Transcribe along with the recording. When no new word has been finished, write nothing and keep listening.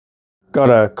Got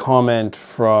a comment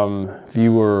from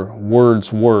viewer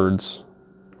Words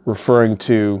referring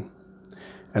to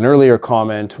an earlier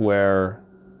comment where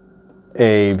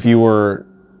a viewer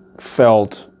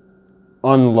felt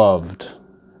unloved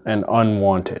and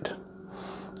unwanted.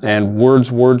 And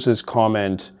Words'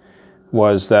 comment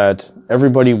was that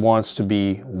everybody wants to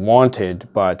be wanted,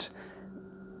 but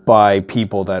by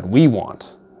people that we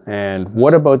want. And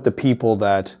what about the people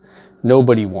that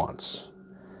nobody wants?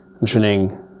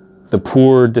 Mentioning the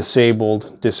poor,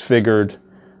 disabled, disfigured,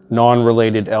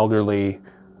 non-related elderly,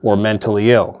 or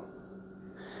mentally ill.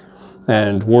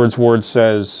 And Words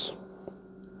says,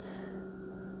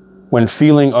 when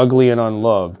feeling ugly and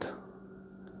unloved,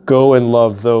 go and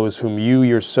love those whom you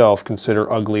yourself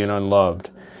consider ugly and unloved.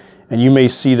 And you may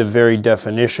see the very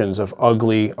definitions of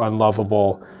ugly,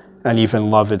 unlovable, and even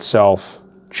love itself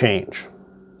change.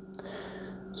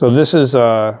 So this is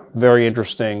a very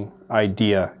interesting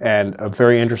idea and a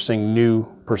very interesting new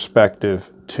perspective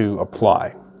to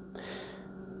apply.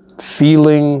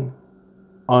 Feeling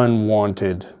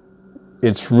unwanted,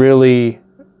 it's really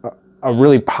a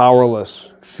really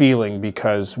powerless feeling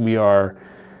because we are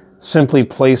simply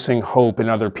placing hope in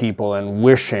other people and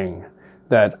wishing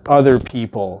that other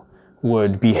people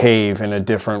would behave in a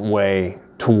different way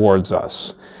towards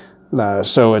us.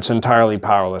 So it's entirely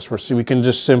powerless. We can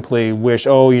just simply wish,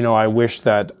 I wish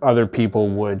that other people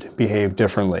would behave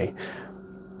differently.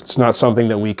 It's not something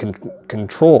that we can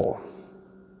control.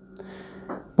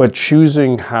 But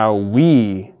choosing how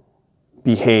we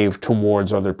behave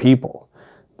towards other people,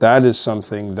 that is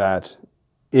something that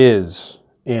is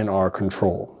in our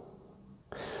control.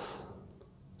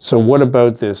 So what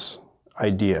about this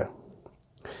idea?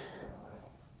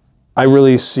 I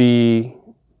really see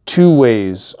two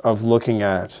ways of looking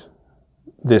at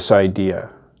this idea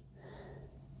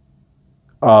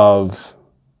of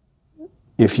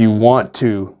if you want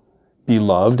to be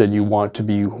loved and you want to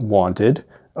be wanted,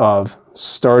 of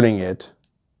starting it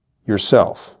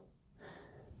yourself.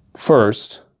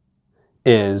 First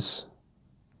is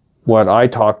what I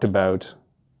talked about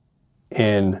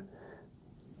in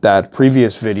that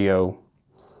previous video,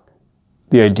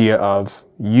 the idea of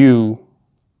you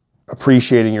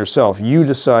appreciating yourself. You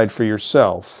decide for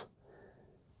yourself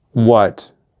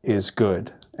what is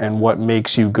good and what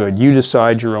makes you good. You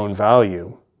decide your own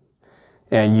value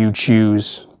and you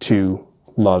choose to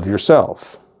love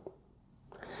yourself.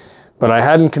 But I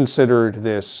hadn't considered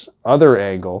this other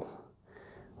angle,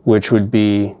 which would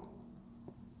be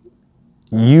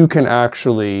you can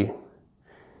actually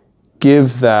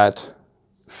give that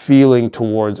feeling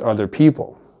towards other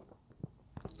people,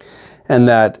 and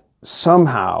that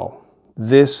somehow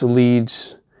this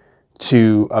leads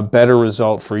to a better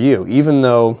result for you, even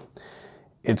though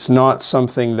it's not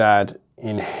something that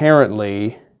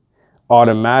inherently,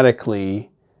 automatically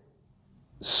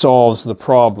solves the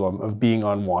problem of being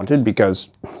unwanted, because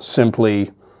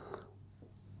simply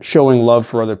showing love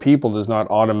for other people does not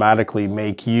automatically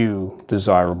make you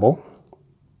desirable.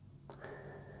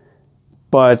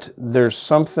 But there's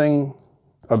something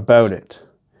about it.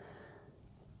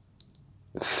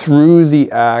 Through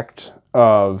the act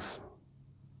of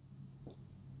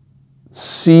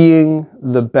seeing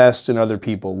the best in other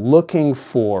people, looking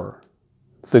for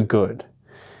the good,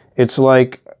 it's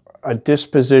like a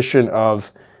disposition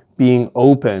of being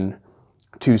open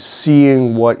to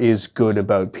seeing what is good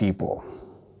about people.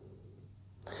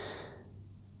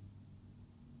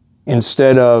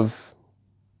 Instead of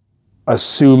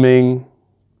assuming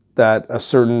that a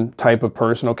certain type of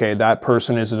person, okay, that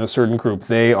person is in a certain group,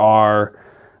 they are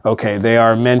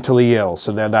mentally ill,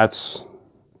 so that's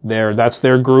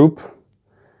their group,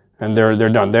 and they're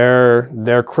done.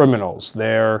 They're criminals.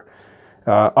 They're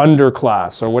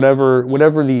underclass, or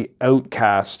whatever the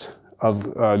outcast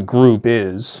of a group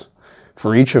is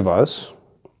for each of us.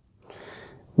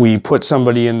 We put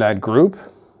somebody in that group,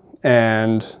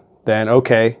 and then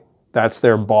that's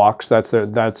their box. That's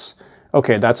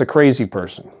a crazy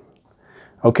person.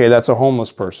 Okay, that's a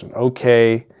homeless person.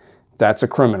 Okay, that's a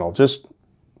criminal. Just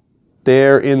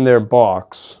they're in their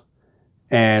box,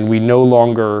 and we no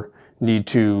longer need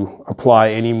to apply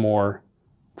any more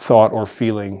thought or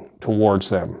feeling towards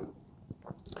them.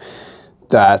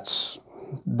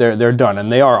 They're done,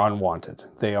 and they are unwanted.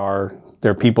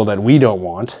 They're people that we don't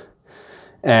want,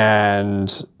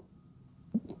 and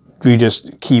we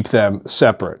just keep them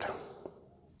separate.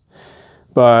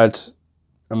 But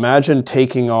imagine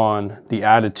taking on the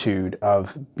attitude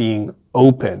of being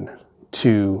open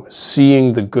to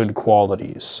seeing the good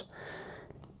qualities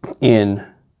in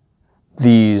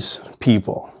these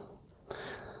people.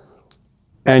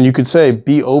 And you could say,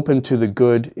 be open to the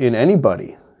good in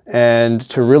anybody And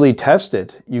to really test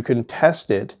it, you can test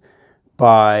it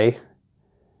by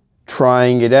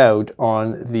trying it out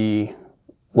on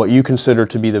what you consider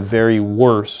to be the very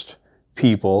worst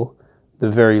people,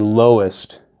 the very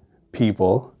lowest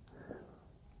people.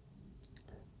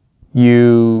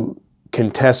 You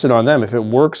can test it on them. If it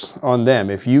works on them,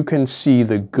 if you can see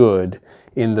the good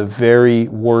in the very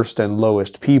worst and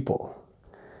lowest people,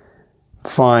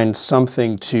 find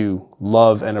something to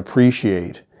love and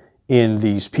appreciate in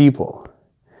these people,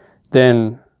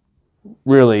 then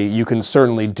really you can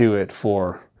certainly do it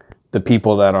for the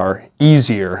people that are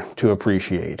easier to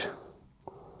appreciate.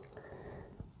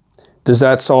 Does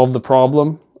that solve the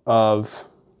problem of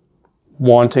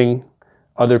wanting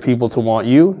other people to want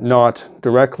you? Not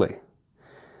directly.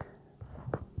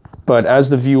 But as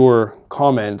the viewer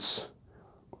comments,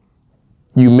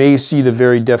 you may see the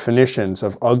very definitions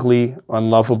of ugly,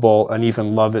 unlovable, and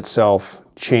even love itself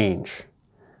change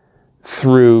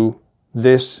through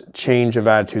this change of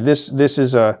attitude. This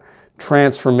is a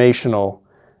transformational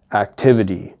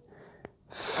activity.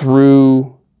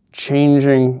 Through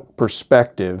changing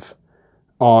perspective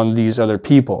on these other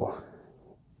people,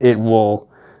 it will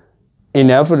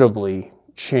inevitably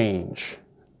change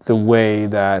the way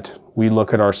that we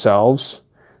look at ourselves,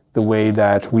 the way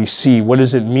that we see what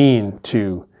does it mean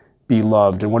to be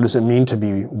loved and what does it mean to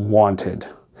be wanted.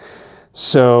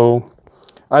 So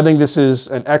I think this is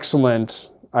an excellent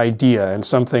idea and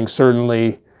something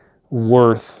certainly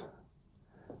worth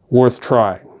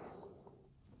trying.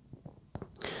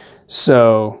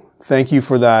 So thank you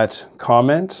for that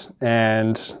comment,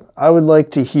 and I would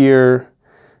like to hear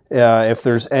if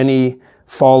there's any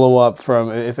follow-up from,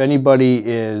 if anybody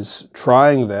is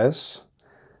trying this,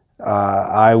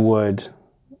 I would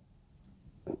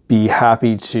be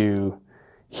happy to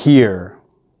hear,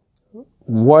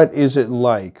 what is it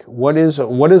like? What is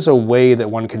a way that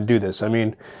one can do this? I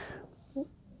mean,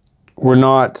 we're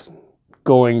not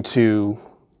going to,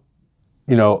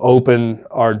 open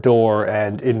our door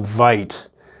and invite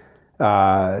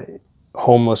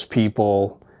homeless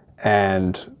people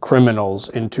and criminals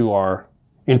into our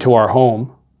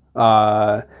home.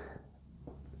 And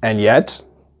yet,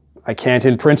 I can't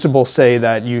in principle say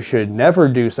that you should never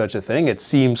do such a thing. It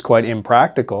seems quite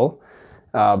impractical,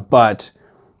 but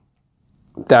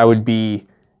that would be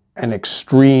an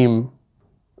extreme,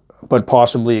 but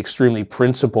possibly extremely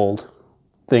principled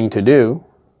thing to do.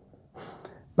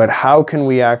 But how can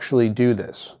we actually do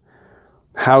this?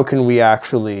 How can we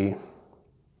actually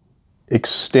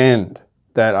extend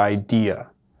that idea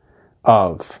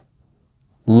of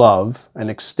love and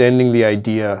extending the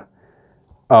idea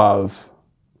of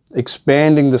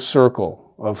expanding the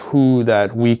circle of who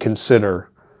that we consider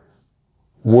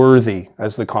worthy,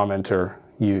 as the term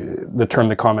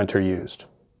the commenter used?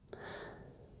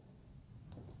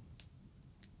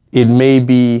 It may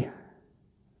be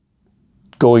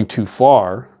going too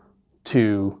far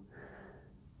to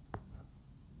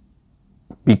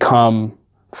become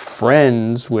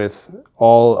friends with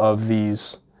all of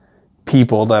these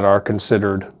people that are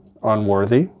considered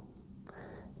unworthy.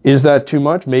 Is that too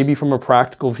much? Maybe from a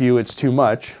practical view it's too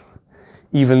much,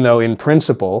 even though in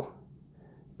principle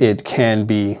it can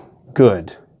be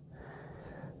good.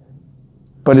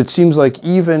 But it seems like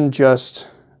even just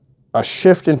a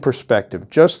shift in perspective,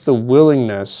 just the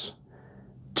willingness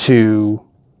to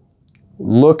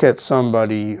look at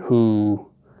somebody who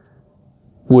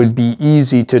would be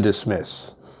easy to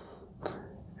dismiss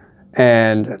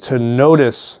and to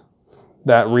notice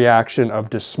that reaction of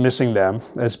dismissing them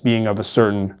as being of a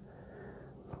certain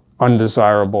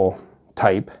undesirable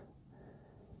type.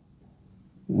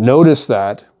 Notice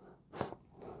that,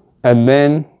 and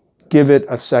then give it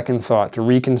a second thought to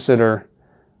reconsider,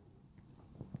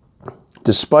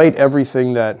 despite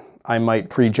everything that I might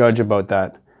prejudge about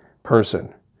that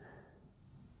person,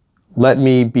 let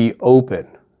me be open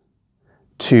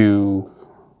to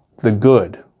the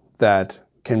good that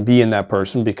can be in that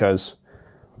person, because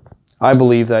I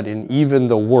believe that in even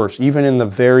the worst, even in the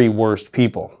very worst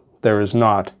people, there is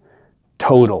not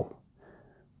total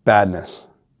badness.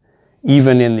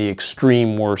 Even in the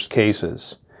extreme worst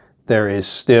cases, there are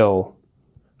still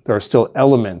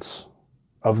elements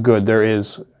of good. There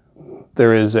is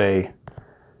a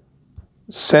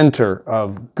center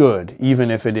of good,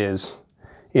 even if it is,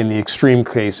 in the extreme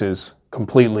cases,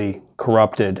 completely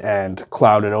corrupted and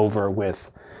clouded over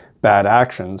with bad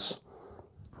actions.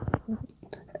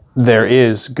 There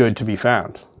is good to be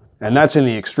found. And that's in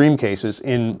the extreme cases.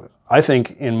 I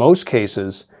think in most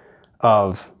cases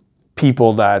of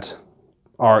people that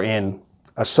are in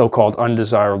a so-called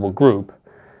undesirable group,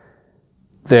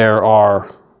 there are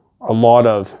a lot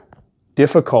of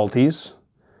difficulties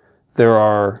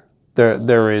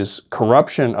there is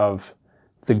corruption of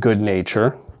the good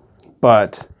nature,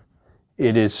 but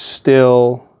it is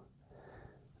still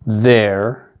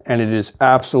there, and it is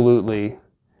absolutely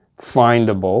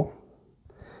findable,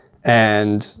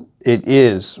 and it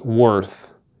is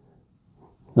worth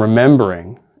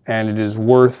remembering, and it is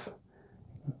worth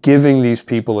giving these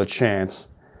people a chance,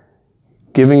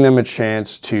 giving them a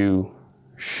chance to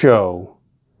show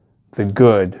the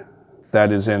good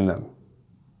that is in them.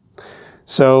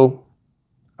 So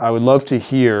I would love to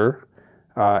hear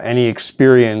any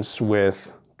experience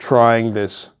with trying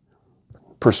this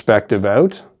perspective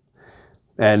out.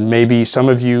 And maybe some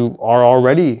of you are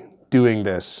already doing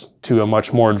this to a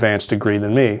much more advanced degree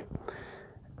than me.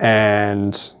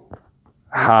 And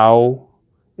how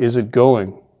is it going?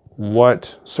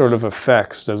 What sort of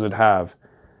effects does it have?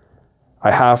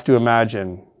 I have to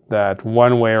imagine that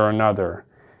one way or another,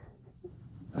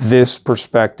 this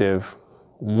perspective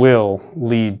will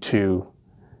lead to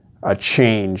a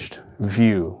changed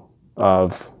view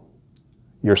of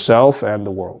yourself and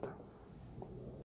the world.